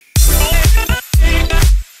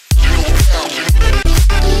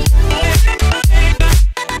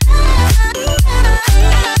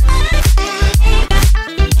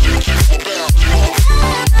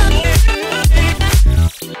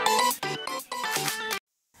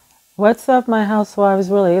What's up, my Housewives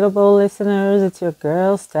Relatable listeners? It's your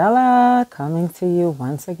girl Stella coming to you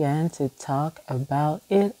once again to talk about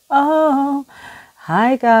it all.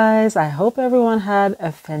 Hi, guys. I hope everyone had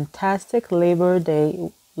a fantastic Labor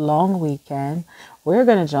Day long weekend. We're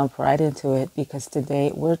going to jump right into it because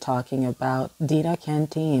today we're talking about Dina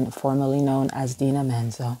Cantin, formerly known as Tommy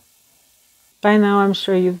Manzo. By now, I'm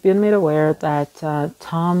sure you've been made aware that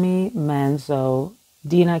Tommy Manzo,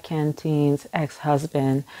 Dina Cantin's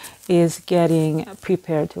ex-husband, is getting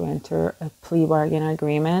prepared to enter a plea bargain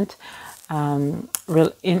agreement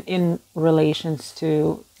in relations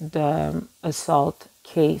to the assault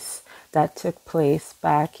case that took place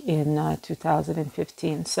back in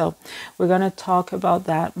 2015. So we're going to talk about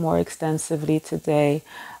that more extensively today.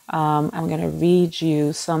 I'm going to read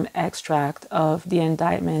you some extract of the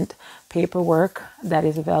indictment paperwork that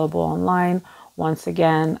is available online. Once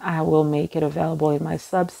again, I will make it available in my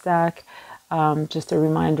Substack. Just a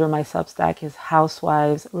reminder, my Substack is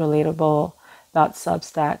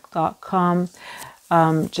housewivesrelatable.substack.com.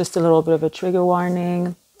 Just a little bit of a trigger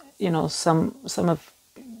warning. Some of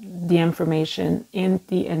the information in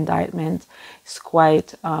the indictment is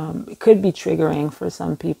quite, it could be triggering for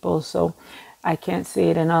some people. So I can't say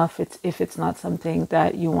it enough if it's not something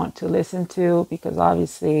that you want to listen to, because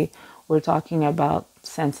obviously we're talking about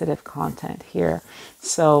sensitive content here.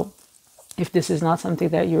 So if this is not something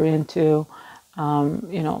that you're into,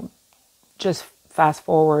 just fast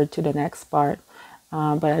forward to the next part.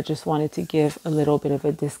 But I just wanted to give a little bit of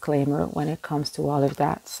a disclaimer when it comes to all of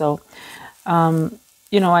that. So, I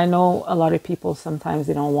know a lot of people sometimes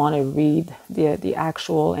they don't want to read the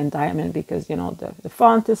actual indictment because, the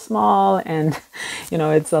font is small and,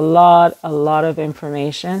 it's a lot of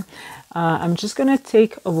information. I'm just going to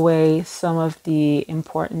take away some of the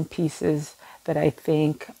important pieces that I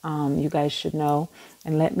think you guys should know,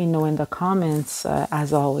 and let me know in the comments,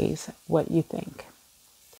 as always, what you think.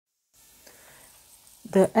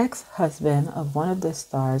 The ex-husband of one of the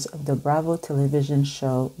stars of the Bravo television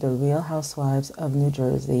show The Real Housewives of New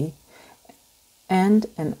Jersey and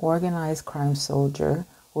an organized crime soldier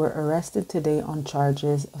were arrested today on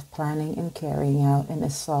charges of planning and carrying out an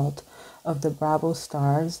assault of the Bravo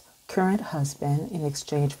star's current husband in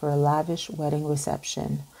exchange for a lavish wedding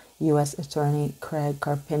reception, U.S. Attorney Craig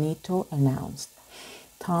Carpenito announced.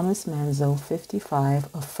 Thomas Manzo, 55,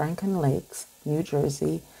 of Franken Lakes, New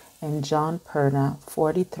Jersey, and John Perna,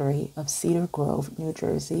 43, of Cedar Grove, New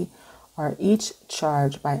Jersey, are each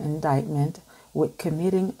charged by indictment with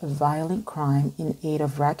committing a violent crime in aid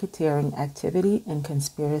of racketeering activity and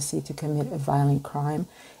conspiracy to commit a violent crime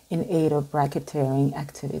in aid of racketeering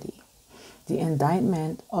activity. The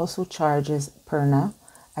indictment also charges Perna,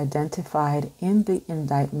 identified in the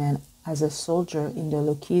indictment as a soldier in the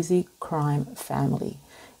Lucchese crime family,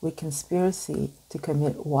 with conspiracy to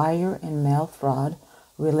commit wire and mail fraud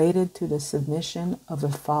related to the submission of a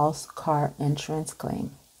false car insurance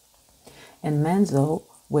claim, and Manzo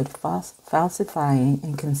with falsifying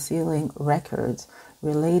and concealing records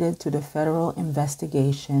related to the federal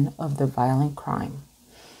investigation of the violent crime.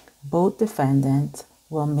 Both defendants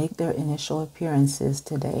will make their initial appearances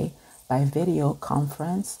today by video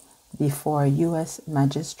conference before U.S.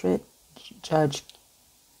 Magistrate Judge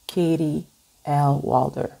Katie L.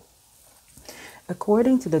 Walder.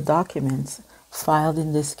 According to the documents filed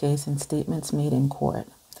in this case and statements made in court,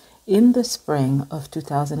 in the spring of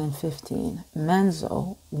 2015,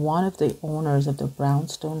 Manzo, one of the owners of the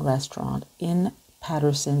Brownstone restaurant in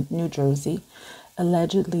Paterson, New Jersey,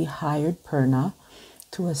 allegedly hired Perna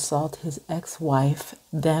to assault his ex-wife,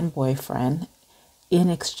 then boyfriend, in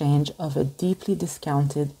exchange of a deeply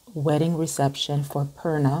discounted wedding reception for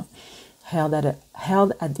Perna held at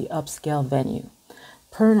the upscale venue.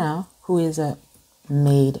 Perna, who is a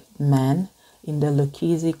made man in the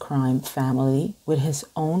Lucchese crime family with his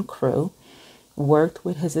own crew, worked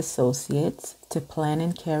with his associates to plan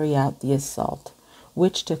and carry out the assault,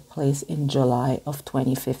 which took place in July of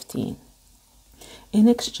 2015. In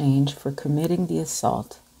exchange for committing the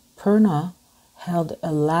assault, Perna held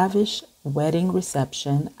a lavish wedding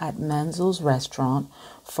reception at Manzo's restaurant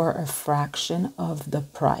for a fraction of the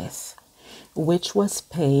price, which was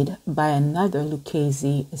paid by another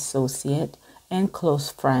Lucchese associate and close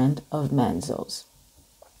friend of Manzo's.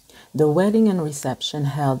 The wedding and reception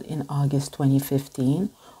held in August 2015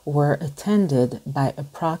 were attended by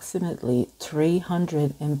approximately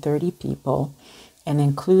 330 people and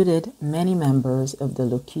included many members of the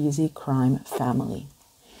Lucchese crime family.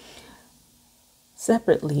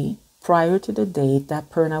 Separately, prior to the date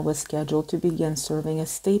that Perna was scheduled to begin serving a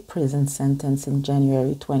state prison sentence in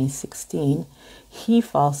January 2016, he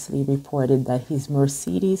falsely reported that his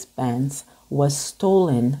Mercedes-Benz was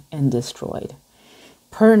stolen and destroyed.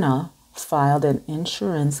 Perna filed an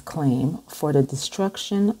insurance claim for the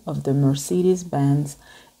destruction of the Mercedes-Benz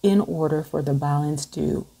in order for the balance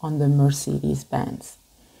due on the Mercedes-Benz.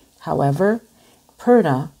 However,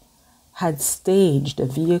 Perna had staged a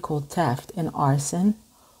vehicle theft and arson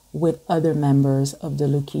with other members of the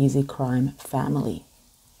Lucchese crime family.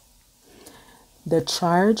 The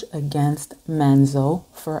charge against Manzo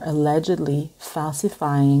for allegedly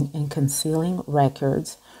falsifying and concealing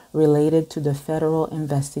records related to the federal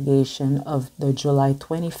investigation of the July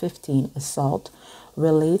 2015 assault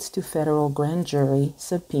relates to federal grand jury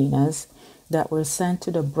subpoenas that were sent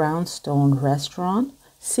to the Brownstone restaurant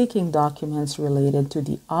seeking documents related to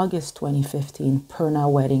the August 2015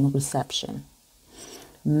 Perna wedding reception.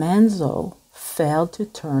 Manzo failed to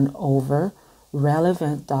turn over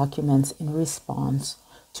relevant documents in response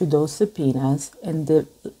to those subpoenas and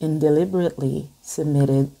deliberately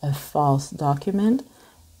submitted a false document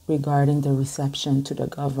regarding the reception to the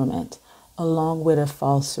government, along with a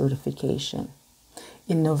false certification.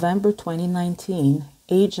 In November 2019,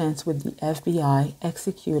 agents with the FBI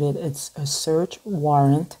executed a search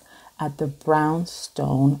warrant at the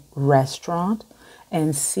Brownstone restaurant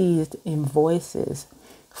and seized invoices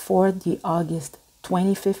for the August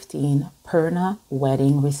 2015 Perna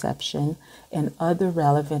wedding reception and other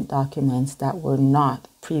relevant documents that were not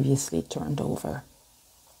previously turned over.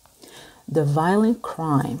 The violent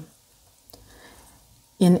crime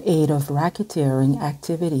in aid of racketeering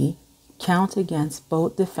activity count against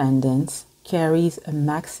both defendants carries a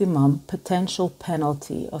maximum potential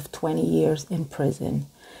penalty of 20 years in prison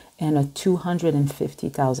and a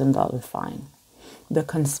 $250,000 fine. The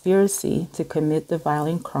conspiracy to commit the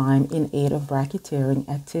violent crime in aid of racketeering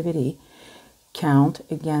activity count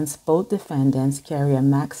against both defendants carry a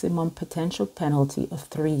maximum potential penalty of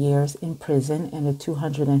 3 years in prison and a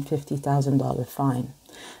 $250,000 fine.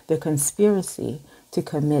 The conspiracy to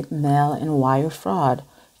commit mail and wire fraud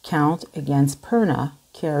count against Perna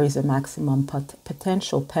carries a maximum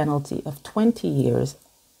potential penalty of 20 years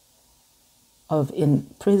in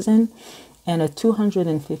prison and a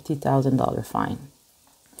 $250,000 fine.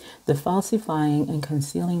 The falsifying and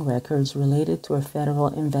concealing records related to a federal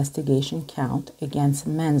investigation count against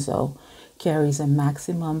Manzo carries a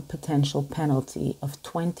maximum potential penalty of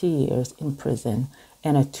 20 years in prison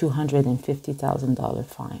and a $250,000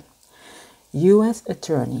 fine. U.S.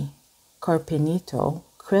 Attorney Carpenito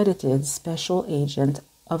credited Special Agent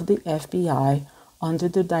of the FBI under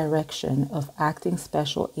the direction of Acting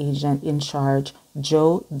Special Agent in Charge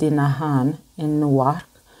Joe Dinahan in Newark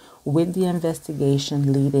with the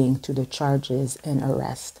investigation leading to the charges and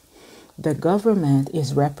arrest. The government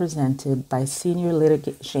is represented by Senior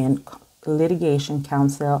Litigation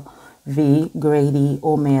Counsel V. Grady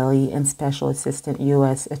O'Malley and Special Assistant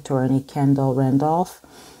U.S. Attorney Kendall Randolph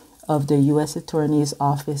of the U.S. Attorney's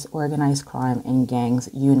Office Organized Crime and Gangs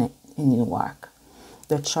Unit in Newark.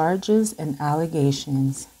 The charges and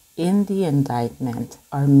allegations in the indictment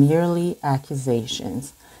are merely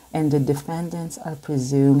accusations, and the defendants are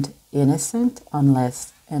presumed innocent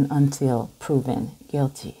unless and until proven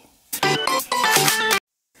guilty.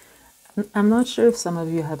 I'm not sure if some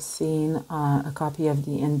of you have seen a copy of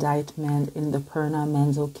the indictment in the Perna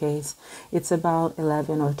Manzo case. It's about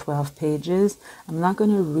 11 or 12 pages. I'm not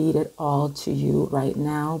going to read it all to you right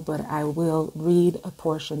now, but I will read a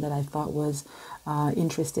portion that I thought was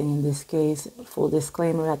interesting in this case. Full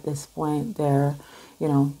disclaimer at this point,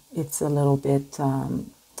 it's a little bit,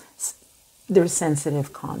 there's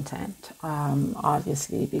sensitive content,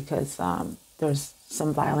 obviously, because there's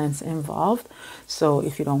some violence involved. So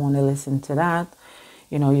if you don't want to listen to that,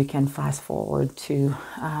 you can fast forward to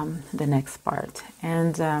the next part.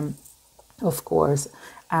 And of course,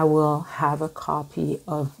 I will have a copy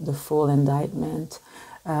of the full indictment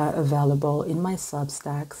available in my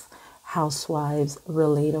Substacks,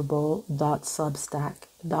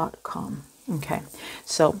 housewivesrelatable.substack.com. Okay,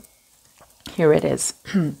 so here it is.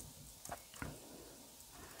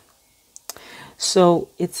 So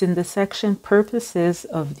it's in the section Purposes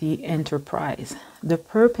of the Enterprise. The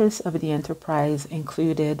purpose of the enterprise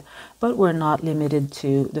included, but were not limited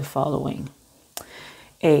to, the following.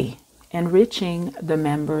 A. Enriching the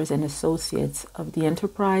members and associates of the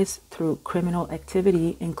enterprise through criminal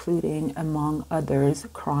activity, including, among others,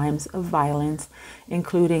 crimes of violence,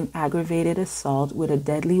 including aggravated assault with a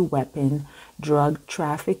deadly weapon, drug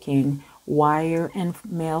trafficking, wire and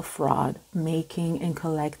mail fraud, making and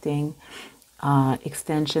collecting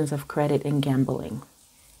extensions of credit and gambling.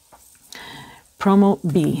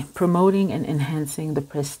 B. Promoting and enhancing the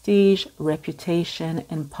prestige, reputation,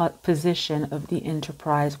 and position of the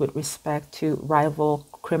enterprise with respect to rival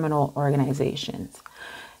criminal organizations.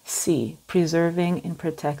 C. Preserving and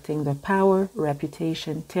protecting the power,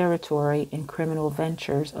 reputation, territory, and criminal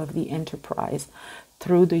ventures of the enterprise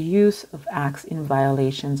through the use of acts in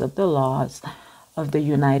violations of the laws of the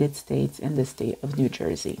United States and the state of New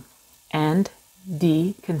Jersey. And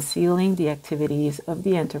D. Concealing the activities of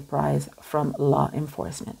the enterprise from law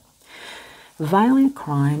enforcement. Violent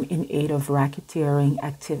crime in aid of racketeering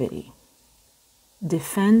activity.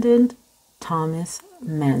 Defendant Thomas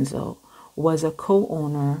Manzo was a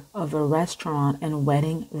co-owner of a restaurant and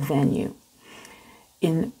wedding venue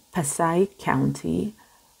in Passaic County,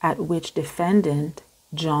 at which defendant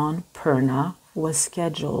John Perna was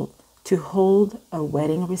scheduled to hold a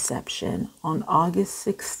wedding reception on August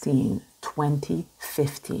 16,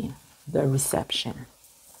 2015. The reception.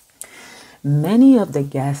 Many of the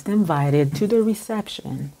guests invited to the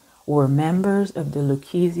reception were members of the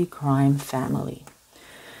Lucchese crime family.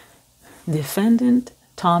 Defendant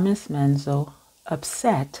Thomas Manzo,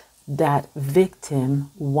 upset that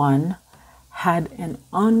victim 1 had an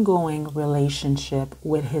ongoing relationship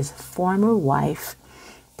with his former wife,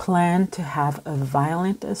 planned to have a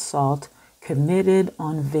violent assault committed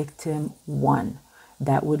on victim 1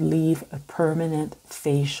 that would leave a permanent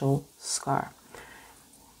facial scar.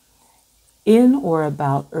 In or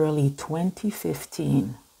about early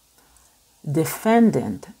 2015,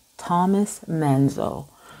 defendant Thomas Manzo,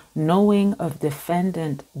 knowing of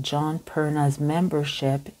defendant John Perna's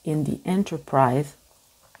membership in the enterprise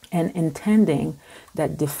and intending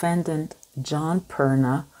that defendant John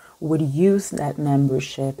Perna would use that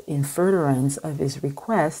membership in furtherance of his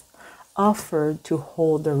request, offered to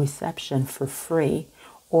hold the reception for free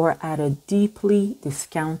or at a deeply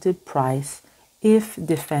discounted price if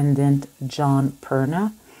defendant John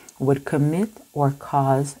Perna would commit or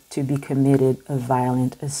cause to be committed a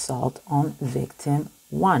violent assault on victim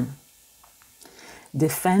 1.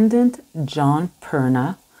 Defendant John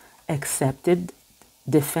Perna accepted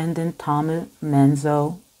defendant Tommy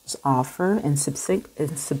Manzo's offer and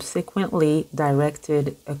subsequently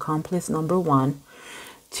directed accomplice number 1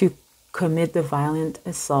 to commit the violent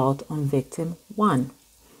assault on victim 1.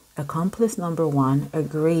 Accomplice number 1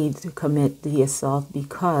 agreed to commit the assault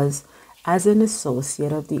because, as an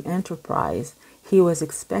associate of the enterprise, he was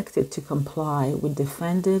expected to comply with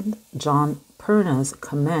defendant John Perna's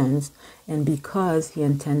commands, and because he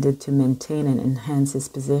intended to maintain and enhance his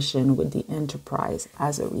position with the enterprise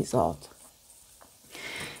as a result.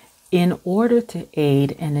 In order to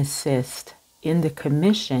aid and assist in the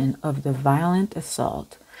commission of the violent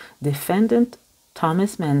assault, defendant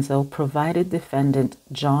Thomas Manzo provided defendant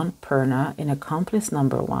John Perna and accomplice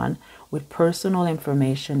number 1 with personal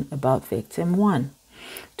information about victim 1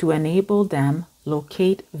 to enable them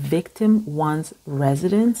locate victim 1's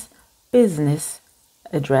residence, business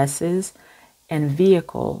addresses, and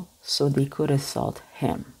vehicle so they could assault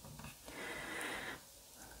him.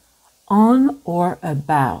 On or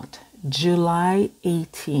about July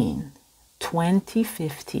 18,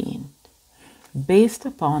 2015, based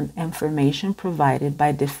upon information provided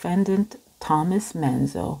by defendant Thomas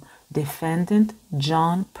Manzo, defendant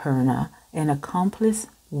John Perna, and accomplice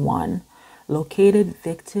 1 located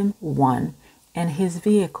victim 1 and his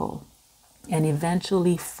vehicle, and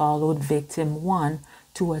eventually followed victim 1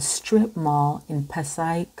 to a strip mall in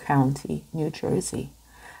Passaic County, New Jersey.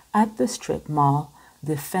 At the strip mall,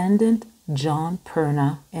 defendant John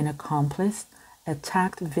Perna and accomplice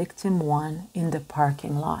attacked victim 1 in the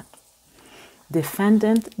parking lot.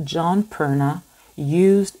 Defendant John Perna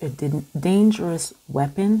used a dangerous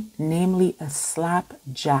weapon, namely a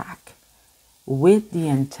slapjack, with the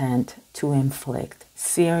intent to inflict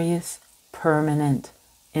serious permanent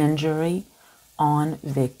injury on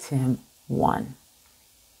victim 1.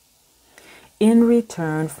 In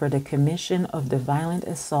return for the commission of the violent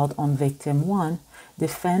assault on victim 1,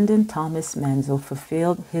 defendant Thomas Manzo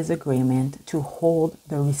fulfilled his agreement to hold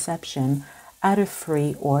the reception at a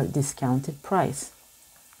free or discounted price.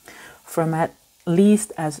 From at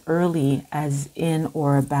least as early as in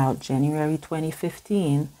or about January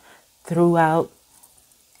 2015 throughout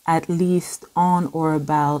at least on or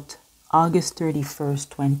about August 31st,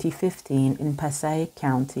 2015 in Passaic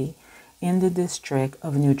County in the District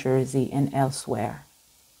of New Jersey and elsewhere.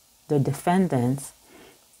 The defendants,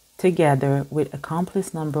 together with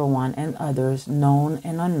accomplice number 1 and others known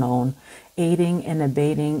and unknown, aiding and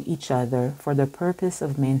abetting each other for the purpose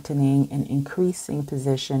of maintaining an increasing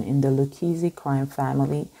position in the Lucchese crime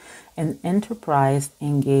family, an enterprise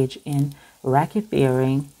engaged in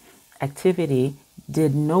racketeering activity,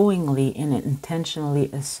 did knowingly and intentionally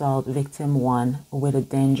assault victim 1 with a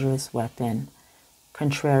dangerous weapon,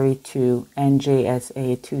 contrary to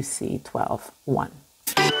NJSA 2C 12-1.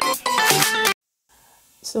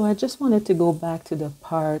 So I just wanted to go back to the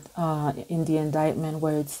part in the indictment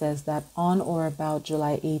where it says that on or about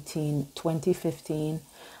July 18, 2015,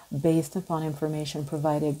 based upon information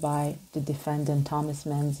provided by the defendant Thomas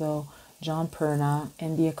Manzo, John Perna,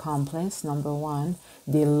 and the accomplice number one,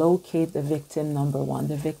 they locate the victim number one.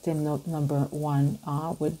 The victim number one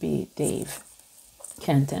would be Dave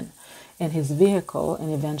Cantin and his vehicle,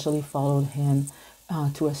 and eventually followed him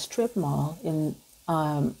to a strip mall in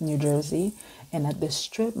New Jersey. And at the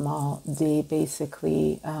strip mall, they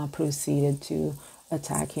basically proceeded to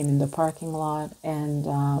attack him in the parking lot and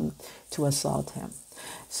to assault him.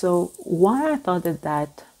 So why I thought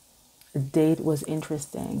that date was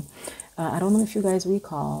interesting, I don't know if you guys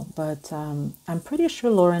recall, but I'm pretty sure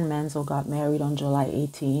Lauren Manzo got married on July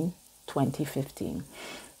 18, 2015.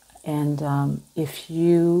 And if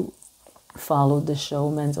you followed the show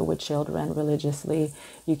Menzo with Children religiously,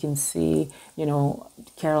 you can see,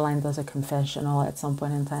 Caroline does a confessional at some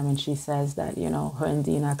point in time, and she says that, her and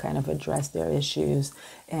Dina kind of addressed their issues,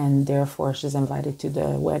 and therefore she's invited to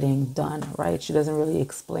the wedding done, right? She doesn't really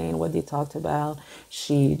explain what they talked about.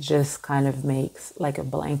 She just kind of makes like a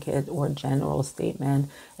blanket or general statement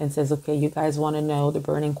and says, okay, you guys want to know the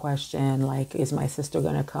burning question, like, is my sister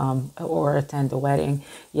going to come or attend the wedding?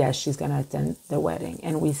 Yes, she's going to attend the wedding.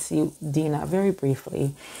 And we see Dina very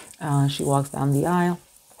briefly. She walks down the aisle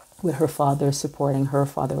with her father supporting her.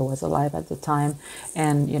 Father was alive at the time,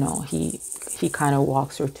 and he kind of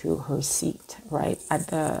walks her to her seat right at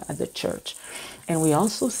the church. And we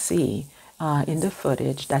also see in the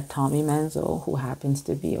footage that Tommy Manzo, who happens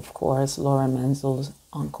to be, of course, Lauren Manzo's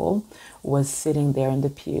uncle, was sitting there in the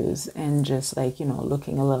pews and just like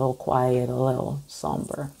looking a little quiet, a little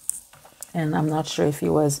somber. And I'm not sure if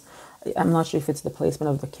it's the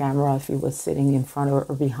placement of the camera, if he was sitting in front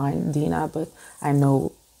or behind Dina, but I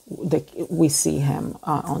know we see him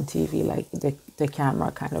on TV, like the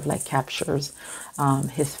camera kind of like captures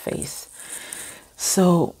his face.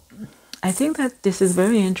 So I think that this is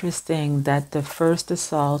very interesting that the first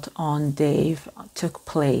assault on Dave took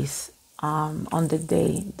place on the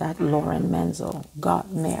day that Lauren Manzo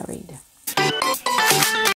got married.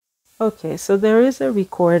 Okay, so there is a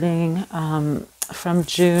recording from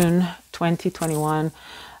June 2021.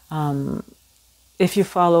 If you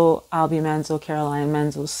follow Albie Manzo, Caroline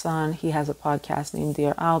Manzo's son, he has a podcast named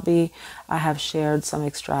Dear Albie. I have shared some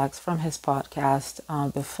extracts from his podcast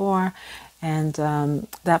before, and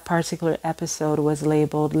that particular episode was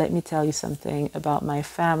labeled, "Let me tell you something about my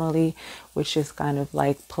family," which is kind of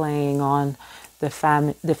like playing on the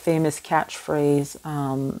famous catchphrase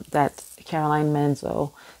that Caroline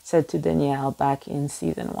Manzo said to Danielle back in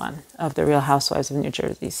season 1 of The Real Housewives of New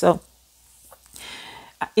Jersey. So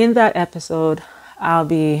in that episode,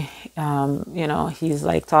 Albie, he's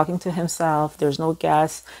like talking to himself. There's no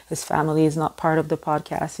guests. His family is not part of the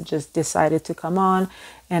podcast. He just decided to come on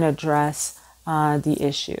and address the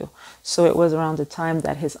issue. So it was around the time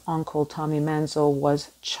that his uncle, Tommy Manzo,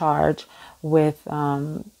 was charged with,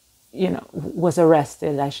 was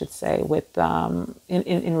arrested, I should say, with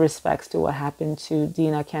in respects to what happened to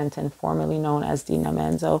Dina Cantin, formerly known as Dina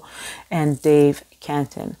Manzo, and Dave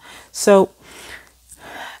Cantin. So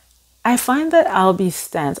I find that Albie's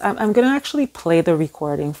stance, I'm going to actually play the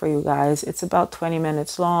recording for you guys. It's about 20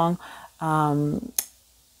 minutes long. I'm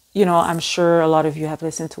sure a lot of you have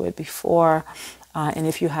listened to it before. And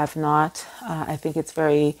if you have not, I think it's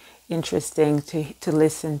very interesting to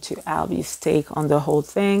listen to Albie's take on the whole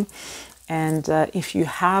thing. And if you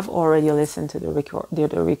have already listened to the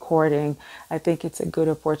recording, I think it's a good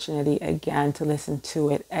opportunity again to listen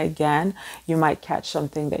to it again. You might catch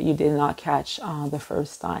something that you did not catch the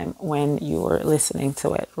first time when you were listening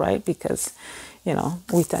to it, right? Because,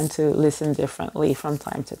 we tend to listen differently from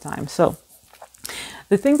time to time. So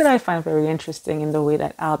the thing that I find very interesting in the way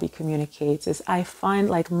that Albie communicates is I find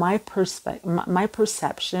like my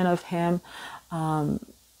perception of him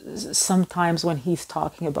sometimes when he's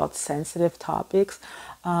talking about sensitive topics,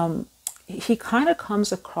 he kind of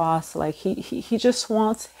comes across like he just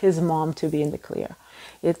wants his mom to be in the clear.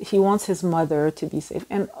 He wants his mother to be safe.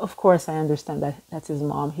 And of course, I understand that that's his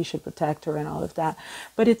mom. He should protect her and all of that.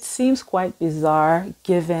 But it seems quite bizarre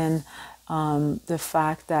given the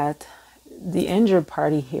fact that the injured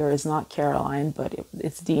party here is not Caroline, but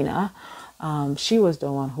it's Dina. She was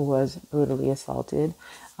the one who was brutally assaulted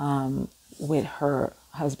with her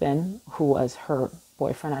husband, who was her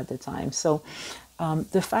boyfriend at the time. So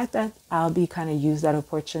the fact that Albie kind of used that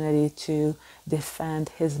opportunity to defend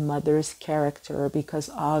his mother's character, because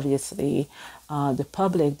obviously the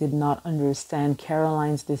public did not understand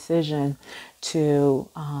Caroline's decision to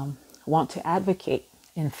want to advocate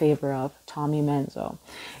in favor of Tommy Manzo.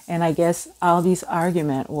 And I guess Albie's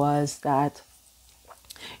argument was that,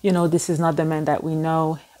 this is not the man that we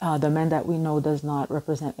know. The man that we know does not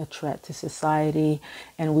represent a threat to society,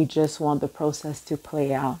 and we just want the process to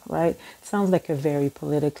play out, right? Sounds like a very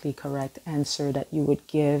politically correct answer that you would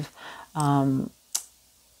give,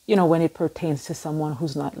 when it pertains to someone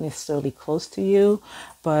who's not necessarily close to you.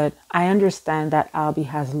 But I understand that Albie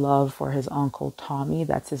has love for his uncle Tommy.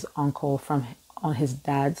 That's his uncle on his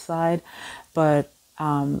dad's side. But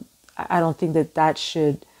I don't think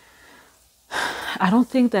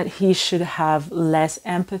that he should have less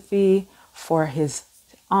empathy for his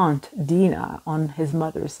aunt Dina on his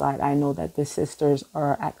mother's side. I know that the sisters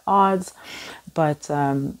are at odds, but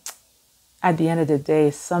at the end of the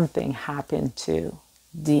day, something happened to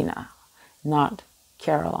Dina, not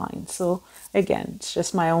Caroline. So again, it's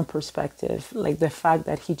just my own perspective. Like the fact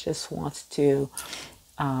that he just wants to,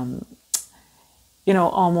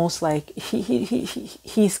 almost like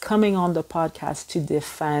he's coming on the podcast to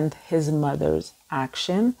defend his mother's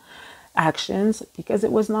actions because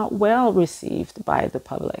it was not well received by the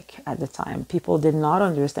public at the time. People did not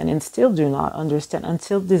understand and still do not understand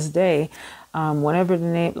until this day. Whenever the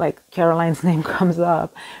name, like Caroline's name comes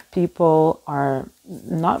up, people are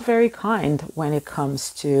not very kind when it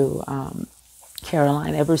comes to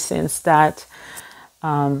Caroline. Ever since that,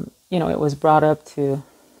 it was brought up to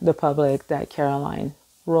the public that Caroline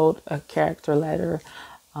wrote a character letter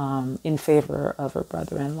in favor of her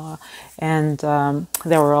brother-in-law. And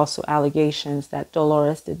there were also allegations that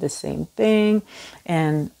Dolores did the same thing.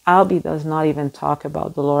 And Albie does not even talk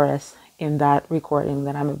about Dolores in that recording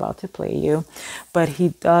that I'm about to play you. But he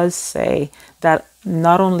does say that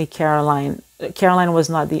not only Caroline was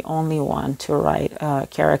not the only one to write a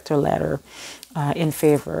character letter in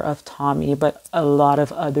favor of Tommy, but a lot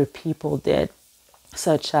of other people did,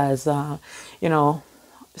 such as,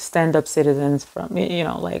 stand-up citizens from,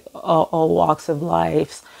 like all walks of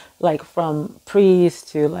life, like from priests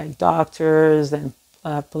to like doctors and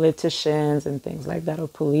politicians and things like that, or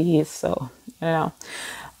police. So, that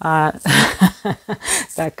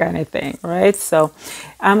kind of thing, right? So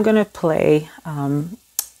I'm going to play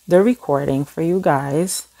the recording for you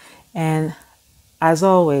guys. And as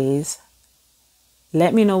always,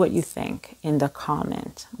 let me know what you think in the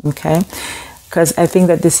comment, okay? Because I think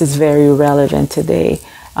that this is very relevant today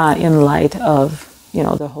in light of,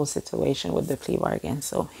 the whole situation with the plea bargain.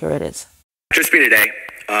 So here it is. Just me today.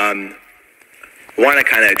 I want to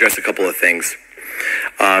kind of address a couple of things.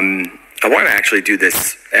 I want to actually do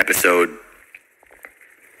this episode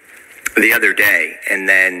the other day, and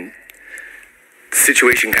then the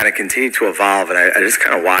situation kind of continued to evolve, and I just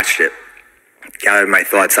kind of watched it, gathered my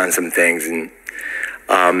thoughts on some things, and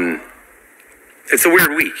it's a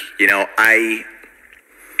weird week. I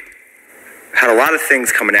had a lot of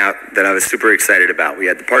things coming out that I was super excited about. We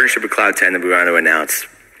had the partnership with Cloud 10 that we wanted to announce,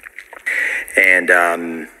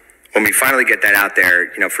 and when we finally get that out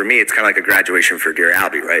there, for me, it's kind of like a graduation for Dear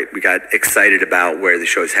Albie, right? We got excited about where the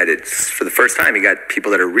show's headed. For the first time, you got people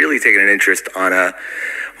that are really taking an interest on a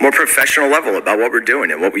more professional level about what we're doing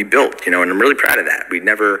and what we built, and I'm really proud of that. We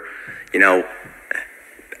never,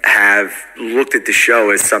 have looked at the show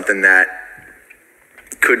as something that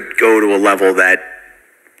could go to a level that,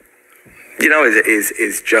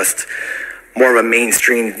 is just more of a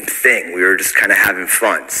mainstream thing. We were just kind of having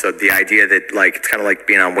fun. So the idea that it's kind of like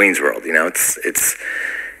being on Wayne's World, it's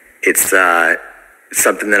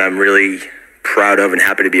something that I'm really proud of and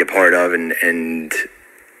happy to be a part of. And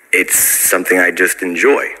it's something I just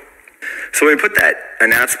enjoy. So when we put that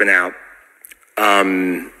announcement out,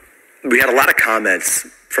 we had a lot of comments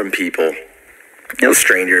from people,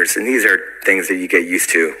 strangers. And these are things that you get used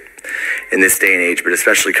to in this day and age, but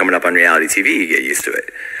especially coming up on reality TV, you get used to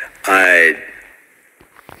it.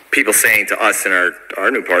 People saying to us and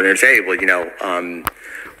our new partners, hey, well, why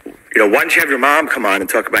don't you have your mom come on and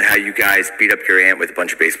talk about how you guys beat up your aunt with a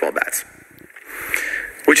bunch of baseball bats?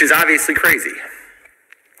 Which is obviously crazy.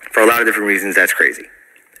 For a lot of different reasons, that's crazy.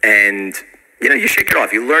 And, you shake it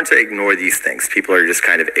off. You learn to ignore these things. People are just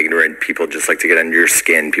kind of ignorant. People just like to get under your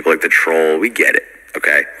skin. People like to troll. We get it,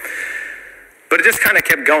 okay? But it just kind of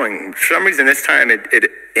kept going. For some reason, this time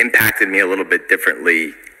it impacted me a little bit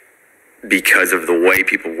differently because of the way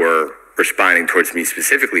people were responding towards me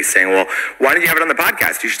specifically, saying, well, why didn't you have it on the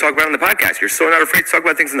podcast? You should talk about it on the podcast. You're so not afraid to talk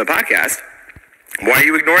about things on the podcast. Why are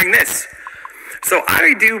you ignoring this? So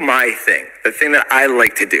I do my thing, the thing that I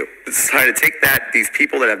like to do. Is try to take these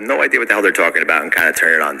people that have no idea what the hell they're talking about and kind of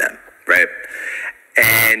turn it on them, right?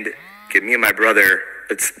 And get me and my brother,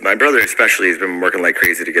 my brother especially has been working like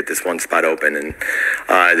crazy to get this one spot open and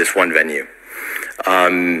this one venue.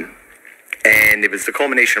 And it was the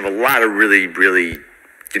culmination of a lot of really, really,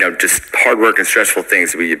 just hard work and stressful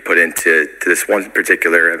things that we put into this one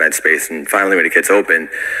particular event space. And finally, when it gets open,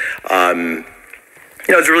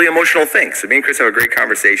 it's a really emotional thing. So me and Chris have a great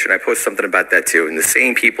conversation. I post something about that too. And the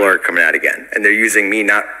same people are coming out again. And they're using me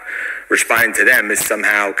not responding to them as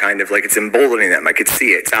somehow kind of like it's emboldening them. I could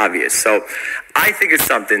see it. It's obvious. So I think it's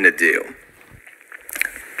something to do.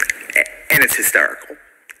 And it's hysterical.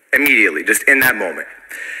 Immediately, just in that moment.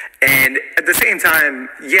 And at the same time,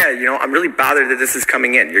 I'm really bothered that this is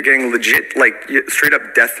coming in. You're getting legit, like, straight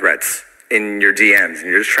up death threats in your DMs. And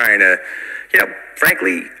you're just trying to,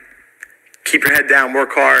 frankly, keep your head down,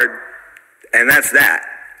 work hard. And that's that,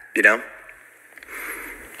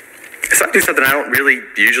 So I do something I don't really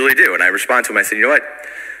usually do. And I respond to him. I said, you know what?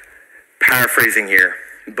 Paraphrasing here.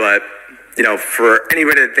 But, for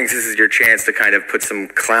anybody that thinks this is your chance to kind of put some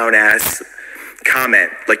clown-ass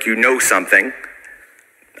comment, like something,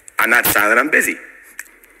 I'm not silent, I'm busy.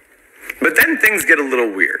 But then things get a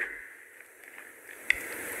little weird.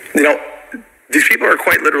 These people are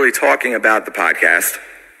quite literally talking about the podcast.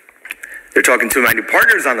 They're talking to my new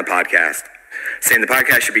partners on the podcast, saying the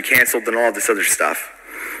podcast should be canceled and all this other stuff.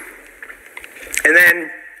 And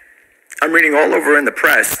then I'm reading all over in the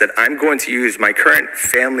press that I'm going to use my current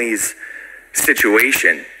family's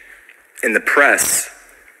situation in the press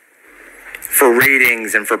for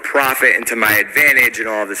ratings and for profit and to my advantage and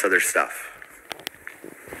all this other stuff.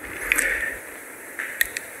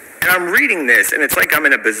 And I'm reading this and it's like I'm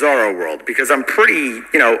in a bizarro world because I'm pretty,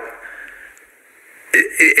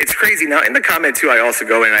 it's crazy. Now, in the comment too, I also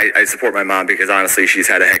go and I support my mom because honestly, she's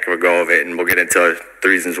had a heck of a go of it, and we'll get into the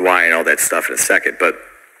reasons why and all that stuff in a second. But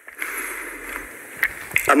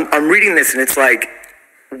I'm reading this and it's like,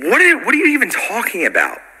 what are you even talking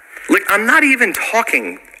about? Like, I'm not even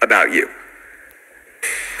talking about you.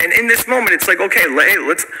 And in this moment, it's like, okay,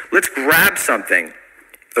 let's grab something,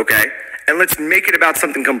 okay, and let's make it about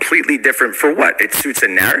something completely different. For what? It suits a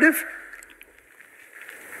narrative?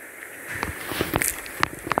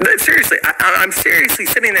 Seriously, I'm seriously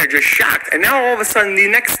sitting there just shocked. And now all of a sudden, the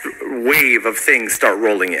next wave of things start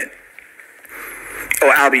rolling in.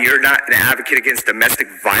 Oh, Albie, you're not an advocate against domestic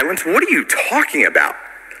violence? What are you talking about?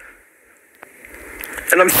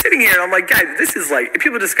 And I'm sitting here and I'm like, guys, this is like,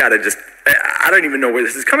 people just gotta I don't even know where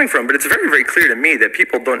this is coming from, but it's very, very clear to me that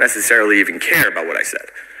people don't necessarily even care about what I said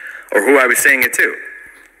or who I was saying it to.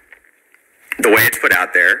 The way it's put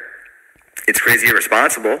out there, it's crazy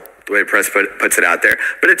irresponsible, the way the press puts it out there,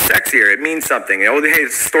 but it's sexier. It means something. Hey,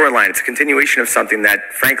 it's a storyline. It's a continuation of something that,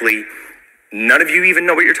 frankly, none of you even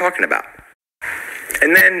know what you're talking about.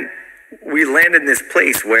 And then we land in this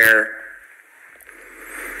place where,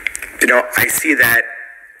 I see that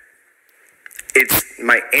it's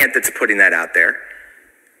my aunt that's putting that out there.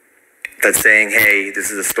 That's saying, hey, this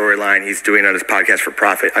is a storyline. He's doing it on his podcast for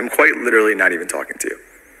profit. I'm quite literally not even talking to you.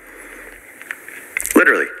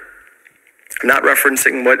 Literally. I'm not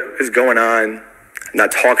referencing what is going on. I'm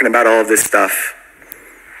not talking about all of this stuff.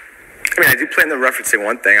 I mean, I do plan on referencing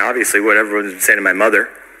one thing, obviously, what everyone's been saying to my mother,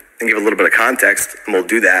 and give a little bit of context, and we'll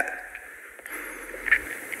do that.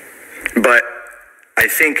 But I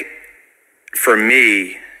think for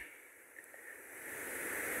me,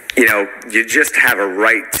 you just have a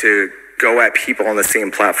right to go at people on the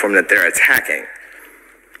same platform that they're attacking.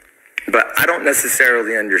 But I don't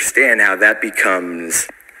necessarily understand how that becomes,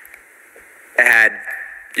 I had,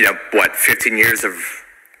 15 years of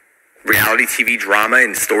reality TV drama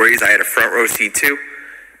and stories I had a front row seat to.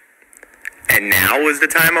 And now is the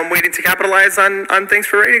time I'm waiting to capitalize on things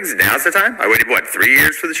for ratings. Now's the time. I waited, 3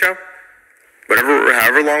 years for the show?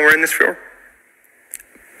 However long we're in this for.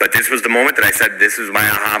 But this was the moment that I said, this is my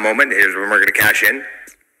aha moment. Here's when we're going to cash in.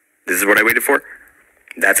 This is what I waited for.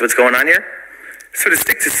 That's what's going on here. So to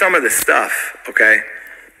stick to some of this stuff, okay,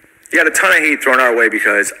 you got a ton of hate thrown our way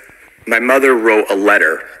because my mother wrote a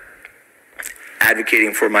letter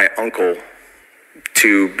advocating for my uncle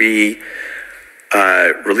to be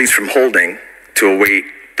released from holding to await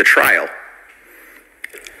the trial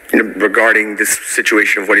regarding this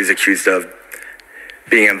situation of what he's accused of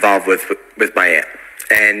being involved with my aunt.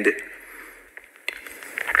 And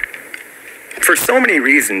for so many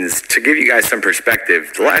reasons, to give you guys some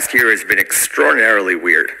perspective, the last year has been extraordinarily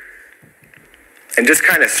weird and just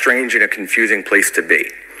kind of strange and a confusing place to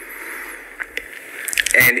be.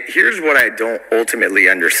 And here's what I don't ultimately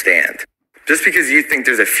understand. Just because you think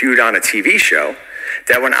there's a feud on a TV show,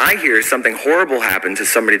 that when I hear something horrible happen to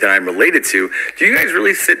somebody that I'm related to, do you guys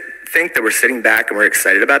really think that we're sitting back and we're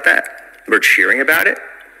excited about that? We're cheering about it?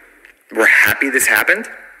 We're happy this happened?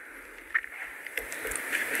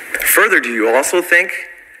 Further, do you also think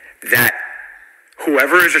that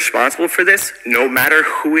whoever is responsible for this, no matter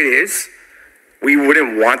who it is, we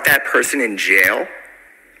wouldn't want that person in jail.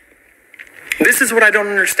 This is what I don't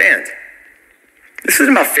understand. This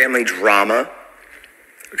isn't about family drama.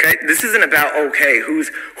 Okay, this isn't about, okay, who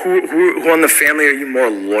in the family are you more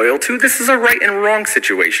loyal to? This is a right and wrong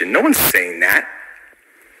situation. No one's saying that.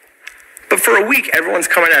 But for a week, everyone's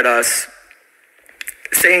coming at us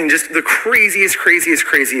saying just the craziest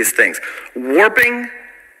things. Warping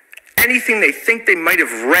anything they think they might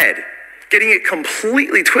have read. Getting it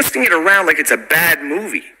completely, twisting it around like it's a bad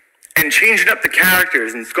movie. And changing up the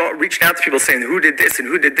characters and reaching out to people saying who did this and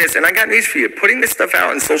who did this. And I got news for you. Putting this stuff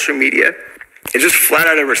out on social media is just flat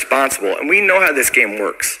out irresponsible. And we know how this game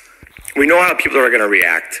works. We know how people are going to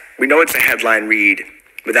react. We know it's a headline read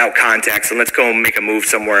without context and let's go and make a move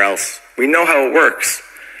somewhere else. We know how it works.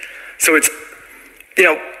 So it's,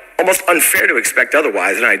 almost unfair to expect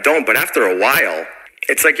otherwise. And I don't. But after a while,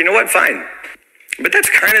 it's like, you know what? Fine. But that's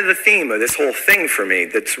kind of the theme of this whole thing for me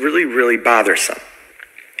that's really, really bothersome.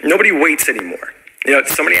 Nobody waits anymore.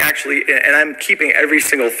 Somebody actually, and I'm keeping every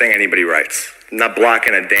single thing anybody writes. I'm not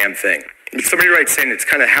blocking a damn thing. But somebody writes saying it's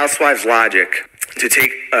kind of housewives logic to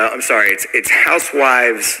take, it's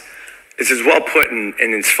housewives, this is well put and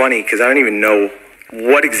it's funny because I don't even know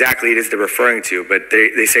what exactly it is they're referring to, but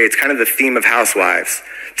they say it's kind of the theme of housewives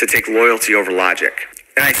to take loyalty over logic.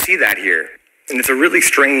 And I see that here. And it's a really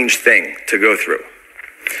strange thing to go through.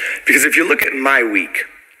 Because if you look at my week,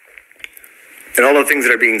 and all the things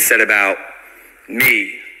that are being said about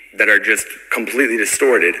me that are just completely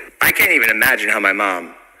distorted, I can't even imagine how my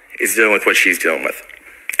mom is dealing with what she's dealing with.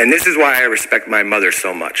 And this is why I respect my mother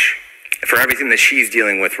so much, for everything that she's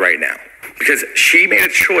dealing with right now. Because she made a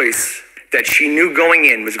choice that she knew going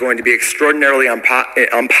in was going to be extraordinarily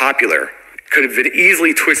unpopular, could have been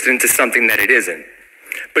easily twisted into something that it isn't.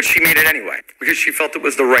 But she made it anyway, because she felt it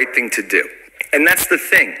was the right thing to do. And that's the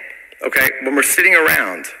thing, okay? When we're sitting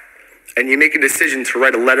around and you make a decision to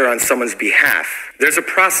write a letter on someone's behalf, there's a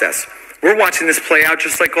process. We're watching this play out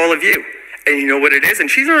just like all of you. And you know what it is? And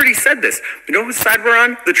she's already said this. You know whose side we're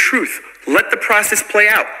on? The truth. Let the process play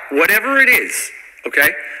out. Whatever it is,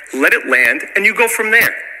 okay? Let it land and you go from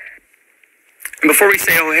there. And before we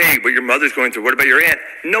say, oh, hey, what your mother's going through, what about your aunt?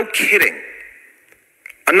 No kidding.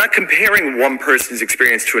 I'm not comparing one person's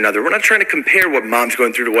experience to another. We're not trying to compare what mom's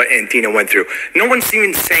going through to what Aunt Dina went through. No one's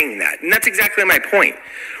even saying that. And that's exactly my point.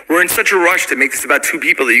 We're in such a rush to make this about two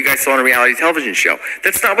people that you guys saw on a reality television show.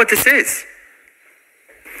 That's not what this is.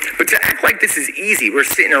 But to act like this is easy, we're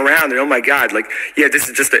sitting around and, oh my God, this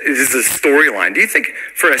is a storyline. Do you think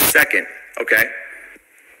for a second, okay,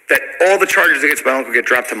 that all the charges against my uncle get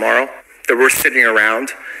dropped tomorrow, that we're sitting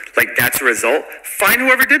around like that's a result? Find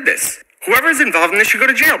whoever did this. Whoever is involved in this should go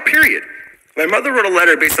to jail, period. My mother wrote a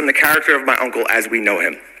letter based on the character of my uncle as we know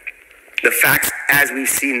him. The facts as we've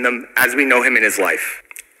seen them, as we know him in his life.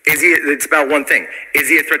 It's about one thing. Is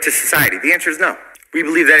he a threat to society? The answer is no. We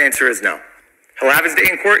believe that answer is no. He'll have his day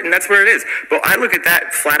in court and that's where it is. But I look at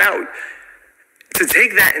that flat out. To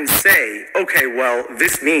take that and say, okay, well,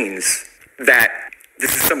 this means that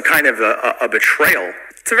this is some kind of a betrayal.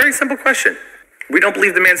 It's a very simple question. We don't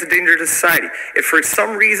believe the man's a danger to society. If for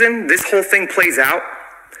some reason this whole thing plays out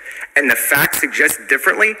and the facts suggest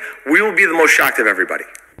differently, we will be the most shocked of everybody.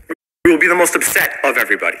 We will be the most upset of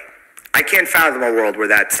everybody. I can't fathom a world where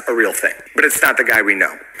that's a real thing, but it's not the guy we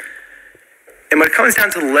know. And when it comes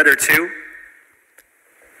down to the letter too,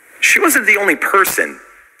 she wasn't the only person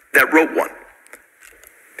that wrote one.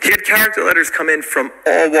 He had character letters come in from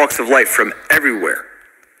all walks of life, from everywhere.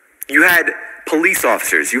 You had police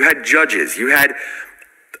officers, you had judges, you had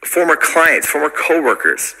former clients, former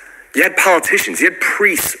coworkers, you had politicians, you had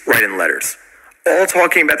priests writing letters, all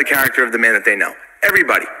talking about the character of the man that they know.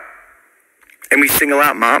 Everybody. And we single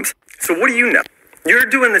out moms. So what do you know? You're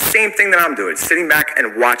doing the same thing that I'm doing, sitting back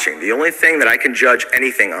and watching. The only thing that I can judge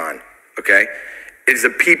anything on, okay, is the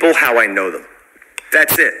people how I know them.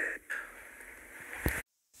 That's it.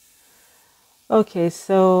 Okay,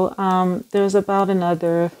 so there's about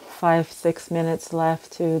another 5-6 minutes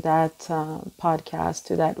left to that podcast,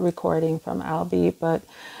 to that recording from Albie, but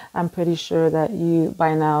I'm pretty sure that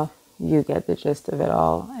by now you get the gist of it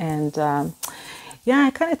all. And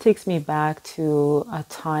it kind of takes me back to a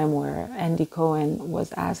time where Andy Cohen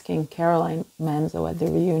was asking Caroline Manzo at the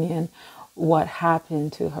reunion what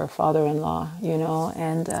happened to her father-in-law,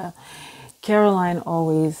 and Caroline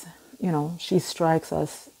always, she strikes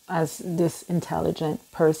us as this intelligent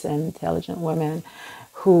woman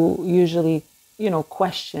who usually,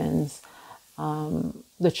 questions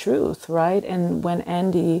the truth, right? And when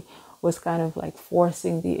Andy was kind of like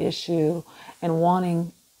forcing the issue and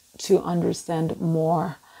wanting to understand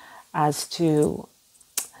more as to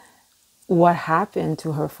what happened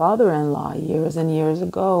to her father-in-law years and years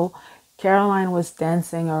ago, Caroline was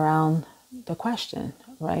dancing around the question,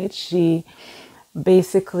 right? She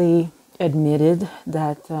basically admitted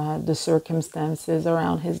that the circumstances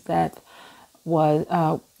around his death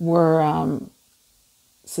were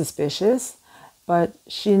suspicious, but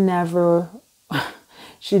she never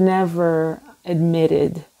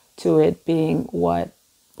admitted to it being what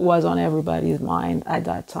was on everybody's mind at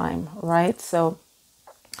that time, right? So,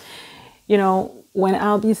 when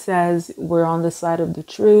Albie says we're on the side of the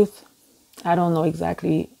truth, I don't know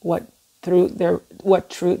exactly what truth they're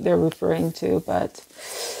referring to, but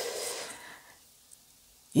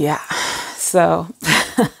yeah. So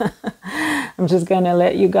I'm just gonna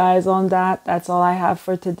let you guys on that. That's all I have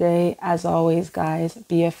for today. As always, guys,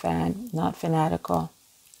 be a fan, not fanatical.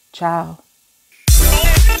 Ciao.